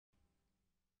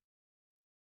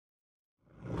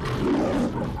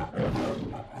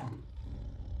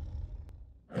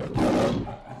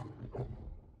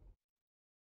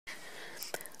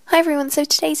Hi everyone, so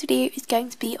today's video is going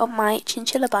to be on my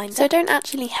chinchilla binder. So I don't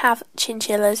actually have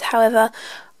chinchillas, however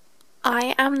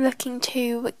I am looking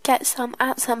to get some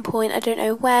at some point, I don't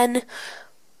know when,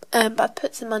 but I've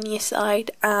put some money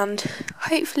aside and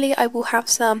hopefully I will have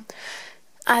some.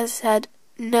 As I said,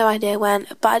 no idea when,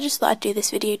 but I just thought I'd do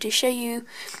this video to show you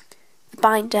the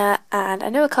binder, and I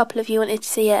know a couple of you wanted to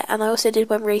see it, and I also did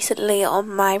one recently on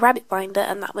my rabbit binder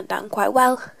and that went down quite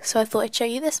well, so I thought I'd show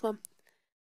you this one.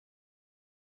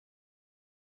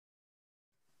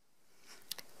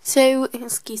 So,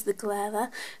 excuse the glare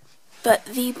there, but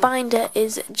the binder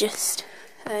is just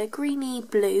greeny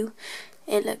blue.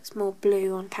 It looks more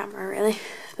blue on camera really,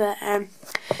 but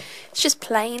it's just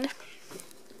plain.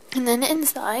 And then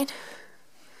inside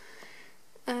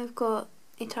I've got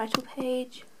a title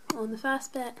page on the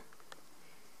first bit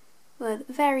with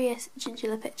various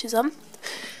chinchilla pictures on,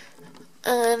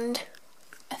 and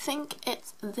I think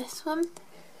it's this one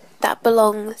that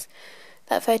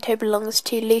photo belongs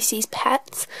to Lucy's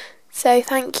Pets, so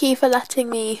thank you for letting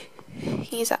me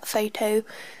use that photo.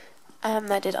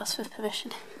 I did ask for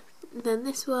permission. And then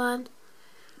this one,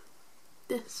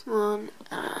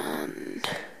 and I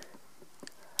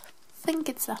think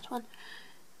it's that one.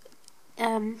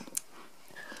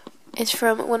 It's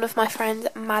from one of my friends,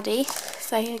 Maddie,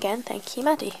 so again thank you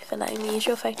Maddie for letting me use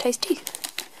your photos too.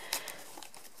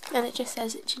 And it just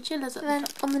says chinchillas on the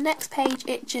top. On the next page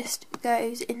it just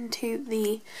goes into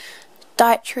the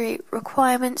dietary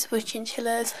requirements for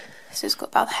chinchillas. So it's got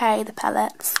about the hay, the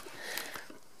pellets,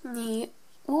 the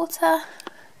water,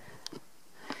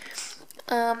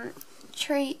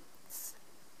 treats,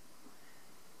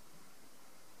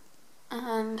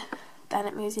 and then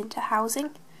it moves into housing.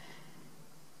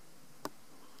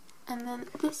 And then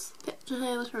this picture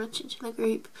here was from a chinchilla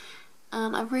group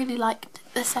and I really liked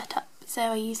the setup, so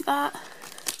I used that.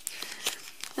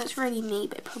 It's really neat,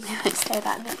 but it probably won't stay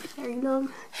that neat very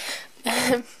long.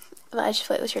 But I just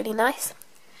thought it was really nice.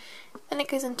 Then it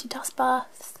goes into dust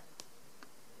baths,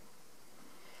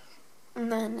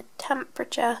 and then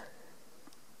temperature,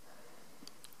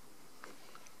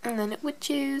 and then it would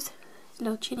chews,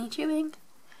 little chinny chewing,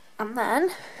 and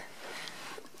then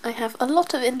I have a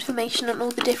lot of information on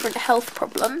all the different health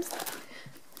problems.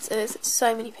 So there's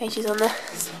so many pages on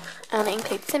this, and it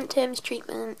includes symptoms,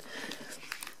 treatment,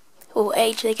 what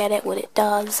age they get it, what it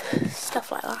does,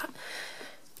 stuff like that.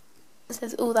 So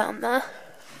there's all that on there,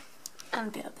 and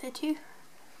a bit up there too.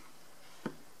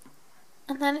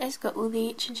 And then it's got all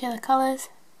the chinchilla colours.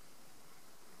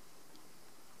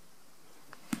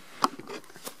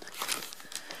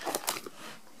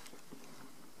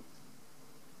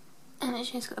 And it's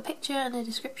just got a picture and a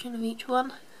description of each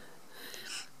one.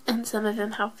 And some of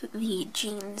them have the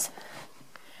genes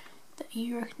that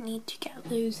you need to get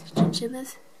those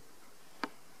chinchillas.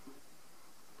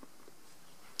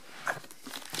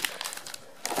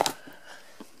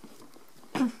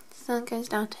 So it goes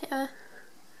down to here,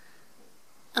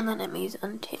 and then it moves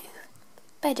on to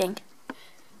bedding.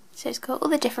 So it's got all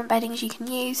the different beddings you can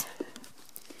use.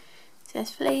 So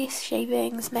there's fleece,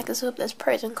 shavings, megasub, there's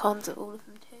pros and cons of all of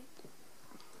them too.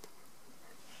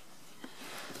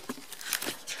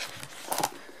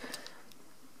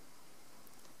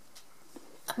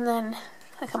 And then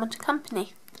I come on to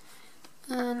company,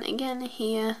 and again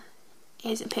here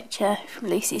is a picture from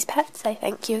Lucy's Pets, so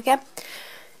thank you again.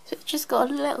 So it's just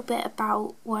got a little bit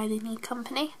about why they need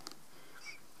company,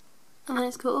 and then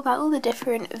it's got about all the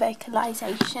different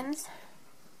vocalisations,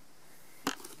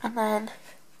 and then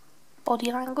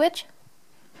body language,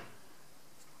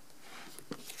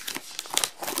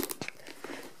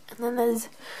 and then there's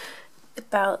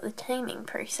about the taming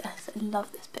process. I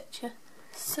love this picture.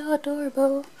 So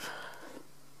adorable.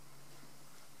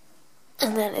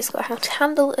 And then it's got how to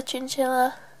handle a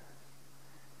chinchilla,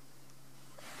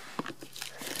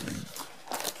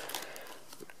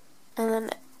 and then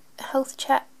health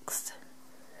checks,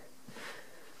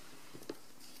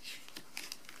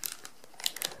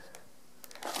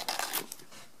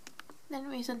 then it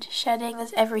moves on to shedding,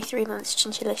 as every 3 months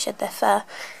chinchillas shed their fur,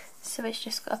 so it's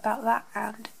just got about that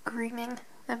and grooming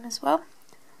them as well.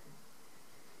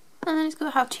 And then it's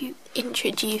got how to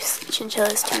introduce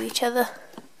chinchillas to each other.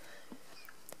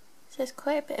 So there's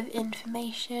quite a bit of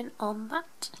information on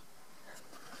that.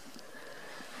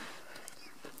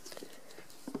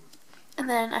 And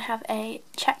then I have a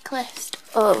checklist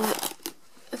of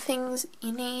things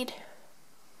you need.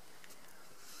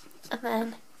 And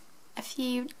then a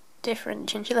few different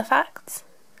chinchilla facts.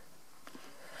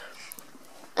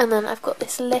 And then I've got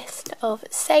this list of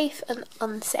safe and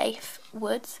unsafe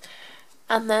woods,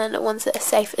 and then ones that are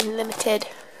safe in limited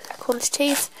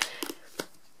quantities,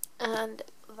 and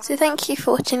So thank you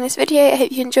for watching this video. I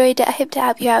hope you enjoyed it. I hope to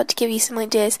help you out, to give you some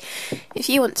ideas if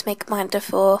you want to make a binder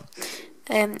for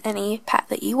any pet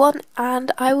that you want,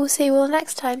 and I will see you all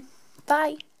next time.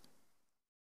 Bye!